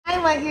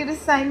want you to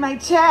sign my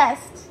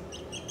chest.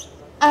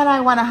 And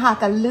I want to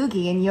hock a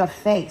loogie in your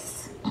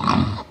face.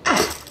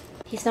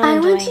 He's not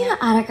enjoying want you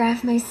to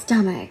autograph my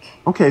stomach.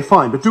 Okay,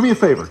 fine, but do me a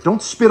favor.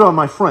 Don't spit on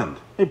my friend.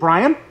 Hey,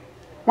 Brian,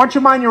 why don't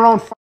you mind your own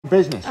f***ing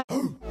business?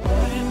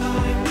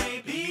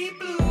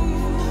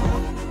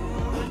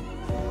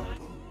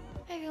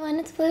 Hey everyone,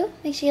 it's Blue.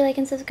 Make sure you like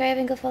and subscribe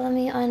and go follow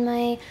me on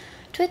my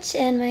Twitch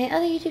and my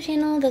other YouTube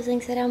channel. Those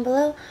links are down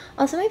below.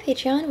 Also my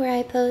Patreon, where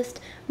I post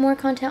more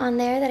content on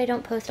there that I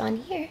don't post on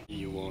here.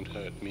 You won't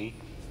hurt me.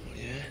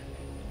 Yeah?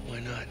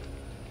 Why not?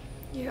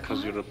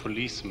 Because you're a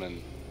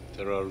policeman.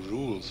 There are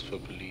rules for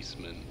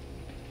policemen.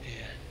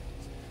 Yeah.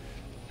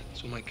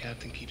 That's what my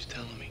captain keeps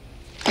telling me.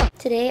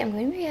 Today I'm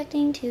going to be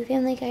reacting to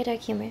Family Guy Dark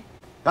Humor.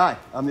 Hi,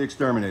 I'm the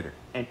Exterminator.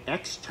 An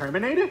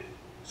ex-Terminator?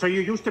 So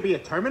you used to be a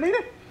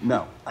Terminator?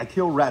 No, I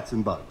kill rats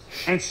and bugs.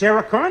 And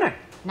Sarah Connor?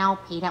 No,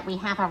 Peter, we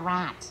have a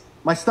rat.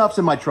 My stuff's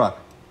in my truck.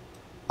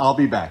 I'll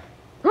be back.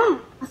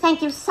 Well,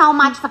 thank you so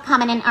much for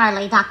coming in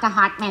early, Dr.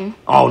 Hartman.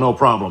 Oh, no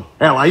problem.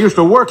 Hell, I used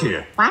to work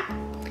here. What?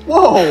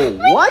 Whoa,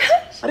 what?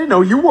 I didn't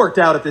know you worked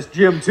out at this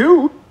gym,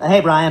 too. Hey,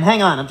 Brian,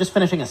 hang on. I'm just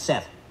finishing a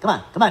set.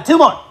 Come on, 2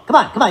 more. Come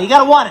on, you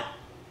gotta want it.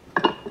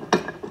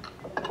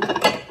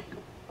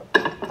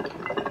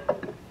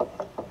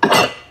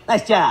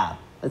 Nice job.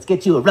 Let's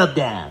get you a rub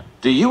down.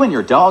 Do you and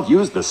your dog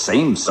use the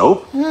same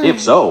soap? If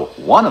so,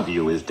 one of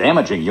you is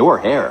damaging your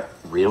hair.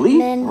 Really?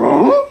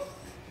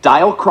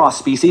 Dial Cross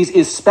Species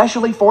is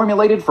specially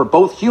formulated for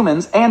both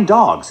humans and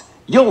dogs.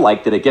 You'll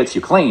like that it gets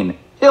you clean.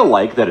 He'll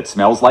like that it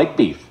smells like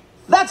beef.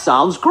 That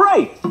sounds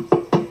great.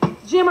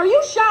 Jim, are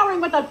you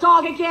showering with the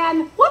dog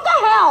again? What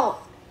the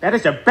hell? That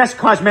is the best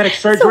cosmetic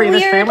surgery in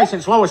this weird. family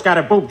since Lois got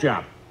a boob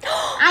job.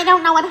 I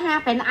don't know what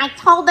happened. I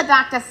told the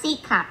doctor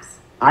C-cups.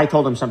 I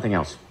told him something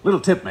else. Little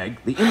tip,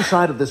 Meg. The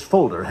inside of this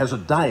folder has a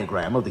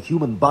diagram of the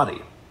human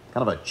body.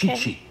 Kind of a cheat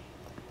sheet.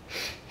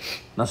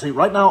 Now, see,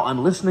 right now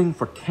I'm listening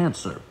for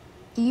cancer.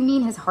 Do you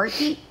mean his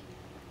heartbeat?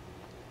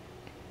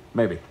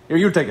 Maybe. Here,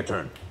 you take a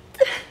turn.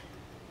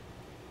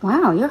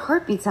 Wow, your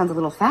heartbeat sounds a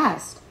little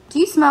fast. Do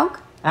you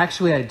smoke?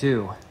 Actually, I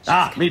do.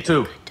 Me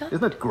too.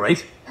 Isn't that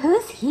great?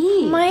 Who's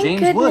he? My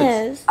James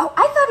goodness. Oh,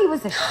 I thought he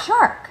was a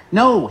shark.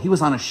 No, he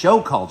was on a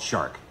show called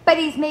Shark. But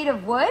he's made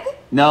of wood?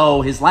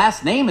 No, his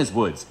last name is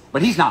Woods,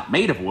 but he's not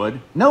made of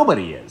wood.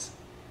 Nobody is.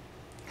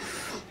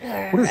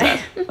 What is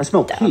that? I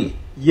smell pee.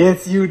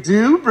 Yes, you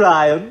do,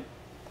 Brian.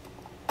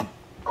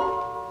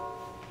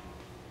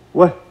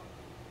 What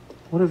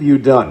have you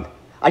done?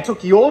 I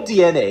took your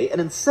DNA and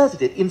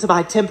inserted it into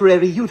my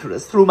temporary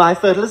uterus through my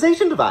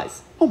fertilization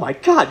device. Oh my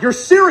God, you're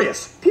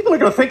serious! People are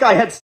gonna think I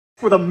had sex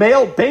with a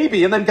male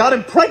baby and then got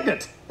him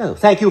pregnant! Oh,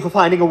 thank you for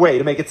finding a way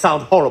to make it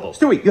sound horrible.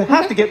 Stewie, you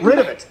have to get rid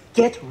of it!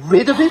 Get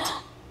rid of it?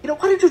 You know,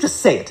 why don't you just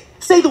say it?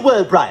 Say the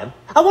word, Brian.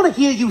 I want to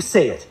hear you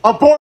say it.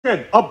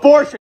 Abortion!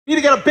 Abortion! You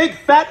need to get a big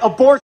fat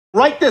abortion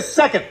right this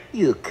second!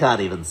 You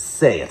can't even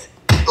say it.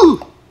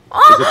 Is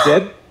it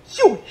dead?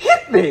 You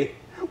hit me!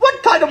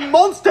 What kind of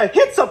monster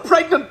hits a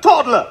pregnant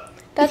toddler?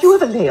 If you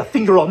ever lay a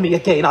finger on me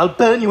again, I'll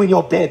burn you in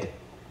your bed.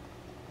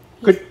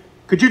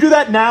 Could you do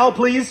that now,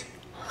 please?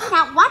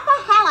 Now, what the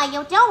hell are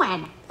you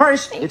doing?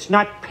 First, it's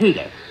not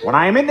Peter. When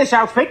I am in this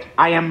outfit,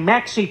 I am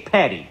Maxie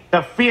Petty,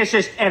 the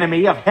fiercest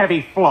enemy of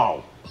heavy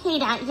flow.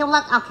 Peter, you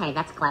look... Okay,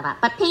 that's clever.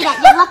 But Peter,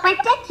 you look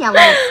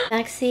ridiculous.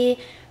 Maxie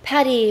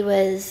Patty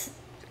was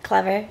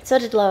clever. So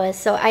did Lois.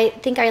 So I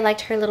think I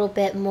liked her a little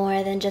bit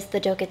more than just the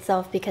joke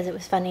itself, because it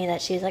was funny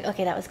that she was like,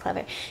 okay, that was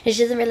clever. And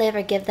she doesn't really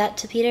ever give that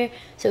to Peter,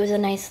 so it was a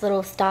nice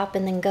little stop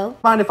and then go.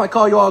 Mind if I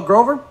call you all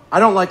Grover? I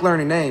don't like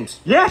learning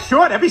names. Yeah,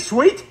 sure, that'd be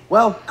sweet.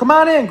 Well, come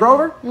on in,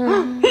 Grover.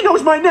 He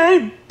knows my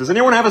name. Does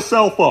anyone have a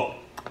cell phone?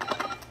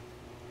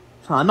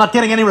 I'm not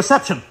getting any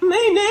reception.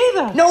 Me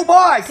neither. No,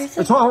 boys.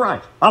 It's all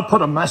right. I'll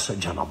put a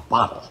message in a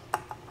bottle.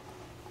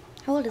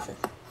 How old is this?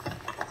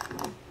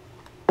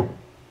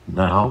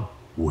 Now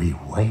we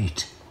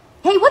wait.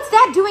 Hey, what's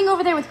Dad doing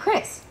over there with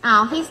Chris?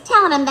 Oh, he's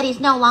telling him that he's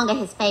no longer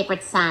his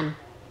favorite son.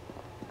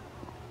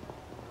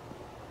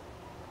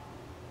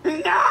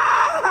 No!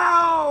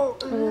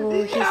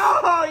 Oh, he's...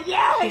 No!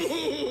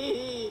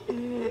 Daddy!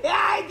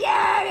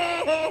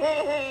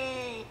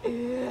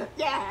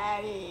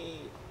 Daddy!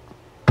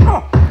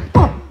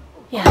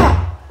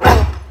 Yeah.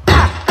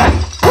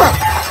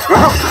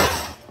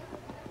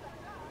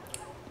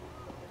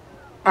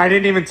 I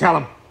didn't even tell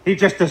him. He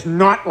just does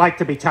not like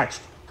to be touched.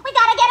 We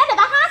gotta get him to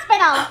the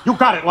hospital. You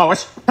got it,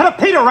 Lois. Tell him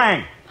Peter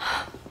rang.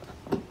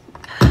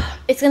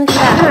 It's gonna come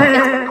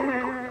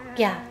back.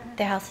 Yeah,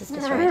 their house is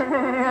destroyed.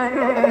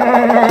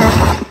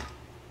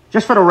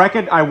 Just for the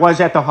record, I was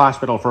at the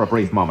hospital for a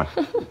brief moment.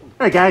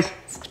 Hey, guys.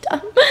 So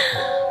dumb.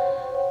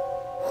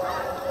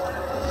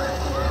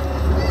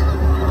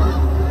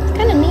 It's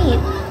kind of neat.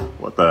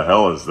 What the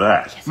hell is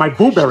that? My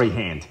blueberry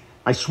hand.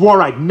 I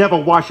swore I'd never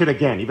wash it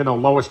again, even though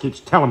Lois keeps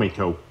telling me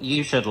to.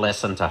 You should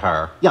listen to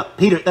her. Yeah,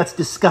 Peter, that's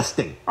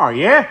disgusting. Oh,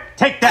 yeah?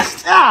 Take that.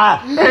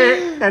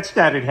 That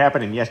started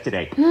happening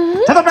yesterday.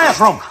 To the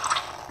bathroom.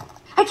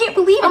 I can't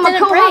believe I'm a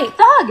didn't co-op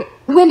thug.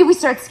 When do we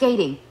start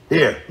skating?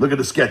 Here, look at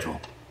the schedule.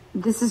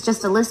 This is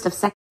just a list of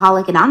sex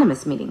Alcoholic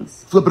Anonymous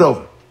meetings. Flip it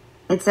over.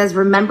 It says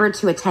remember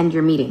to attend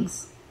your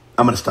meetings.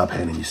 I'm gonna stop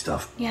handing you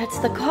stuff. Yeah, it's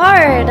the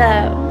card.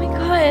 Oh my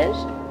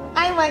gosh.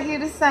 I want you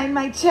to sign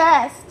my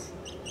chest.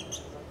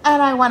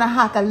 And I want to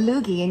hock a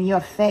loogie in your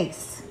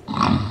face.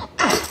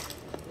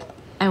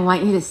 I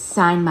want you to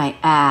sign my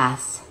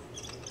ass.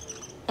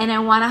 And I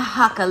want to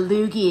huck a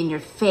loogie in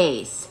your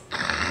face.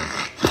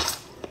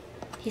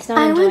 He's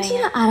not enjoying want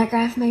you it. to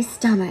autograph my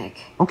stomach.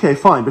 Okay,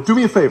 fine, but do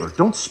me a favor.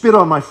 Don't spit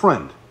on my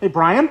friend. Hey,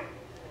 Brian,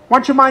 why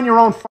don't you mind your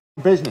own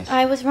business?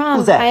 I was wrong.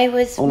 Who's that? I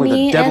was Only the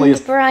me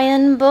deadliest- and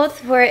Brian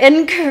both were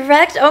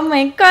incorrect. Oh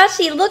my gosh,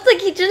 he looked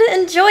like he didn't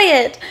enjoy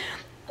it.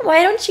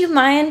 Why don't you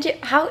mind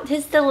how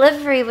his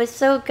delivery was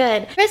so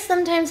good? Chris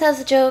sometimes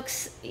has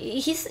jokes.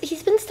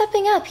 He's been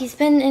stepping up. He's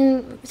been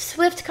in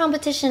swift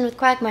competition with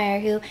Quagmire,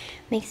 who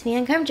makes me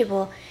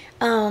uncomfortable.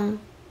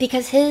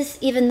 Because his,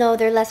 even though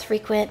they're less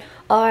frequent,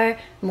 are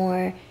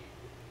more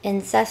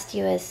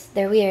incestuous.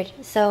 They're weird.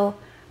 So,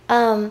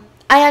 I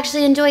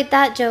actually enjoyed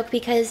that joke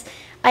because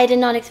I did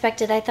not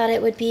expect it. I thought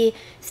it would be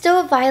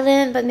still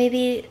violent, but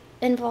maybe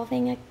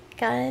involving a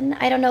gun.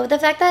 I don't know. The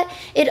fact that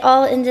it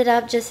all ended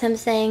up just him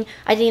saying,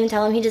 I didn't even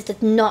tell him, he just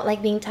did not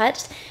like being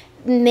touched,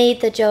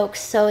 made the joke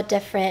so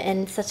different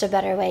in such a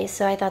better way.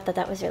 So I thought that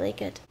that was really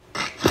good.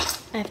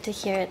 I have to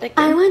hear it again.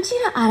 I want you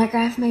to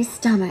autograph my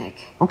stomach.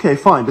 Okay,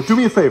 fine, but do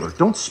me a favor.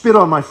 Don't spit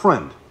on my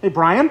friend. Hey,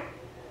 Brian,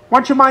 why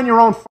don't you mind your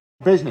own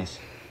business?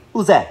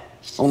 Who's that?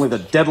 Only the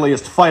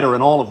deadliest fighter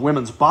in all of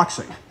women's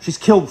boxing. She's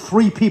killed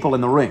 3 people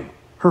in the ring.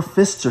 Her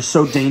fists are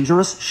so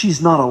dangerous,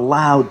 she's not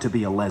allowed to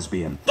be a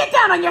lesbian. Get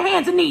down on your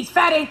hands and knees,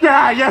 fatty.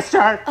 Yeah, yes,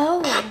 sir.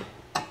 Oh.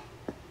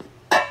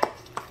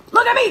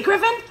 Look at me,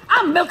 Griffin.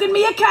 I'm milking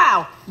me a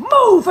cow.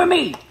 Moo for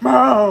me. Moo.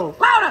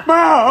 Louder.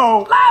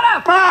 Moo.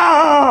 Louder.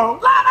 Moo.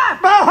 Louder.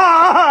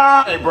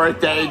 Moo. Hey,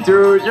 birthday,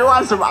 dude. You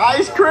want some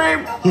ice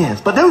cream?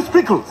 Yes, but no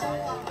sprinkles.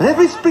 For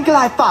every sprinkle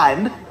I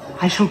find,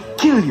 I shall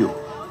kill you.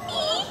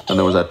 And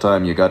there was that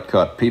time you got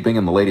caught peeping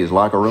in the ladies'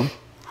 locker room?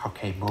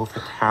 Okay, move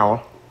the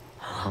towel.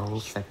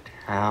 Move the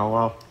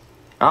towel.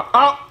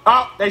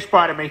 Oh, they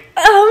spotted me.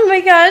 Oh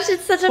my gosh,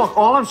 it's such a... Look,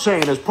 all I'm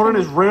saying is put an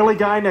Israeli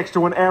guy next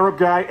to an Arab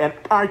guy, and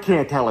I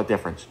can't tell a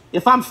difference.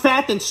 If I'm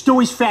fat, then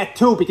Stewie's fat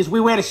too, because we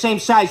wear the same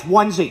size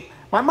onesie.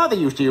 My mother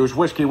used to use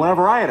whiskey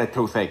whenever I had a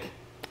toothache.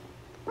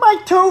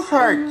 My tooth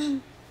hurts.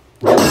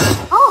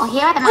 Oh,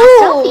 here are the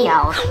Ooh.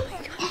 marsupials.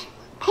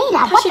 Peter,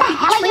 I what should the be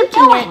hell are you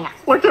drinking doing? it.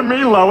 Look at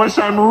me, Lois,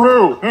 I'm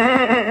Roo.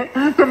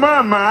 Come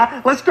on,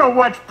 Ma, let's go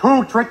watch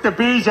Pooh trick the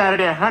bees out of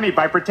their honey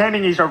by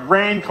pretending he's a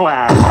rain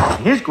cloud.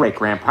 His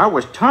great-grandpa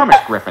was Thomas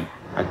Griffin,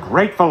 a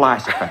great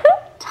philosopher.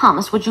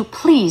 Thomas, would you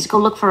please go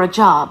look for a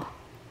job?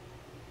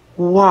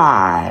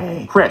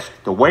 Why? Chris,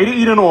 the way to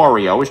eat an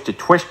Oreo is to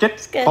twist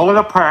it, good. pull it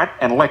apart,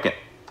 and lick it.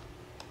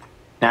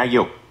 Now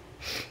you.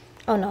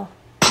 Oh no.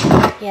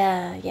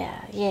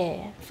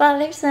 Yeah.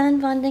 Father-son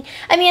bonding.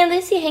 I mean, at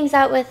least he hangs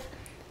out with,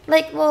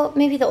 like, well,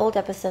 maybe the old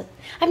episode.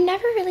 I've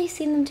never really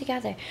seen them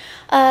together.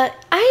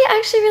 I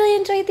actually really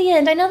enjoyed the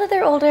end. I know that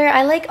they're older.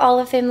 I like all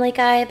of Family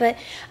Guy, but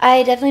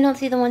I definitely don't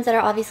see the ones that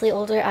are obviously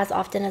older as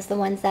often as the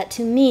ones that,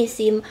 to me,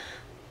 seem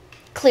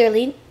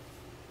clearly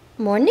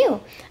more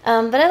new.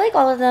 But I like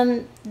all of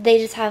them. They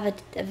just have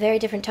a very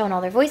different tone.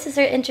 All their voices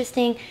are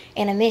interesting.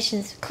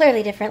 Animation's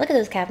clearly different. Look at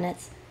those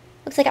cabinets.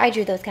 Looks like I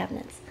drew those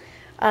cabinets.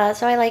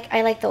 So I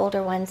like the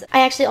older ones.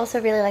 I actually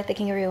also really like the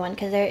kangaroo one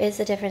because there is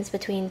a difference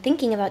between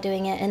thinking about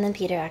doing it and then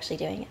Peter actually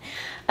doing it.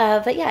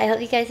 But yeah, I hope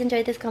you guys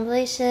enjoyed this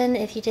compilation.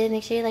 If you did,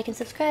 make sure you like and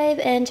subscribe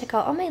and check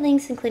out all my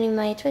links, including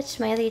my Twitch,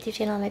 my other YouTube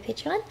channel, and my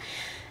Patreon.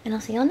 And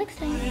I'll see you all next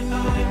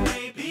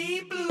time.